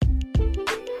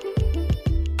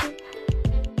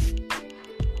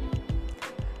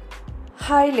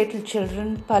Hi, little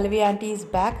children. Pallavi Auntie is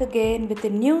back again with a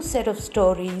new set of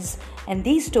stories, and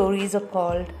these stories are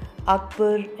called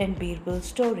Akbar and Birbal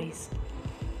stories.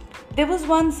 There was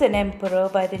once an emperor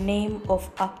by the name of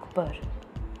Akbar.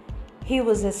 He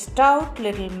was a stout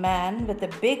little man with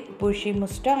a big bushy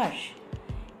moustache.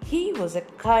 He was a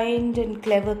kind and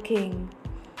clever king.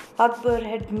 Akbar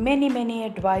had many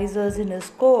advisors in his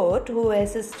court who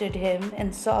assisted him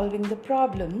in solving the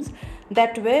problems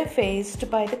that were faced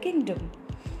by the kingdom.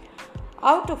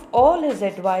 Out of all his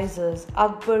advisors,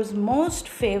 Akbar's most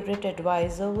favorite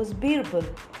advisor was Birbal,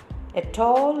 a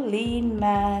tall, lean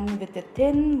man with a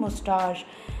thin moustache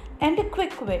and a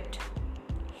quick wit.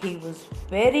 He was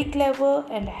very clever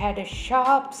and had a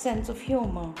sharp sense of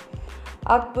humor.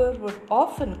 Akbar would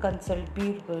often consult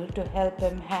Birbal to help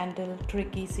him handle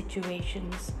tricky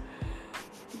situations.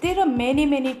 There are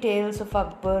many tales of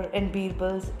Akbar and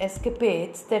Birbal's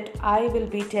escapades that I will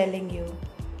be telling you.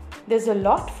 There's a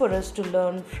lot for us to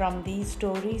learn from these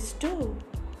stories too.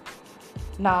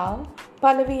 Now,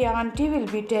 Pallavi Auntie will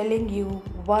be telling you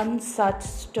one such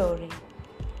story.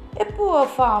 A poor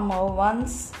farmer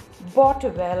once bought a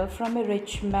well from a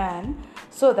rich man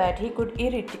so that he could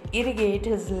irrigate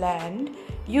his land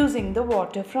using the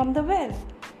water from the well.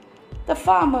 The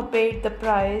farmer paid the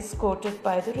price quoted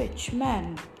by the rich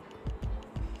man.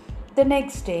 The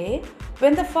next day,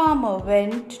 when the farmer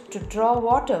went to draw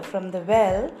water from the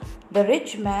well, the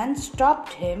rich man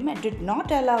stopped him and did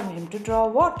not allow him to draw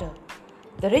water.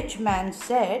 The rich man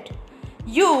said,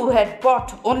 "You had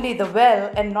bought only the well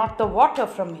and not the water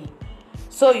from me,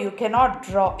 so you cannot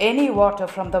draw any water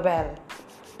from the well."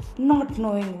 Not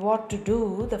knowing what to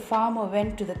do, the farmer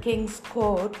went to the king's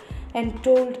court and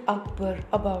told Akbar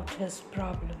about his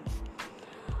problem.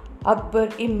 Akbar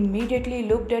immediately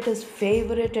looked at his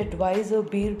favorite advisor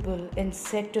Birbal and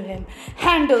said to him,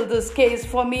 "Handle this case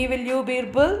for me, will you,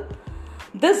 Birbal?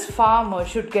 This farmer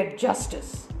should get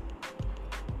justice."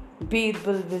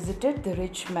 Birbal visited the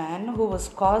rich man who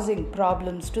was causing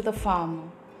problems to the farmer.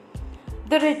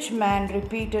 The rich man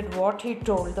repeated what he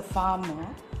told the farmer,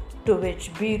 to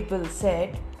which Birbal said,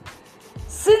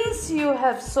 "Since you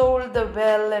have sold the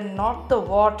well and not the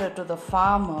water to the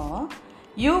farmer,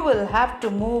 you will have to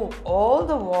move all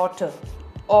the water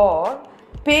or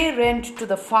pay rent to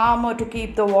the farmer to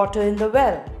keep the water in the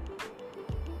well."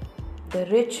 The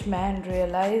rich man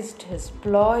realized his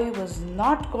ploy was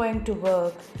not going to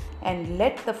work and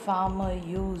let the farmer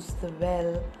use the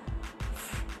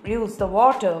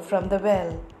water from the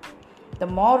well.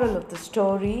 The moral of the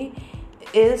story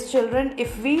is, children,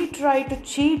 if we try to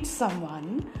cheat someone,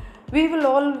 we will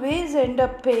always end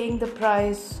up paying the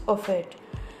price of it.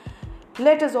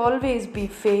 Let us always be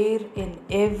fair in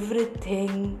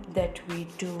everything that we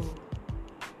do.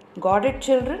 Got it,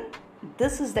 children?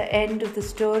 This is the end of the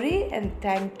story, and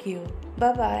thank you.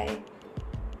 Bye-bye.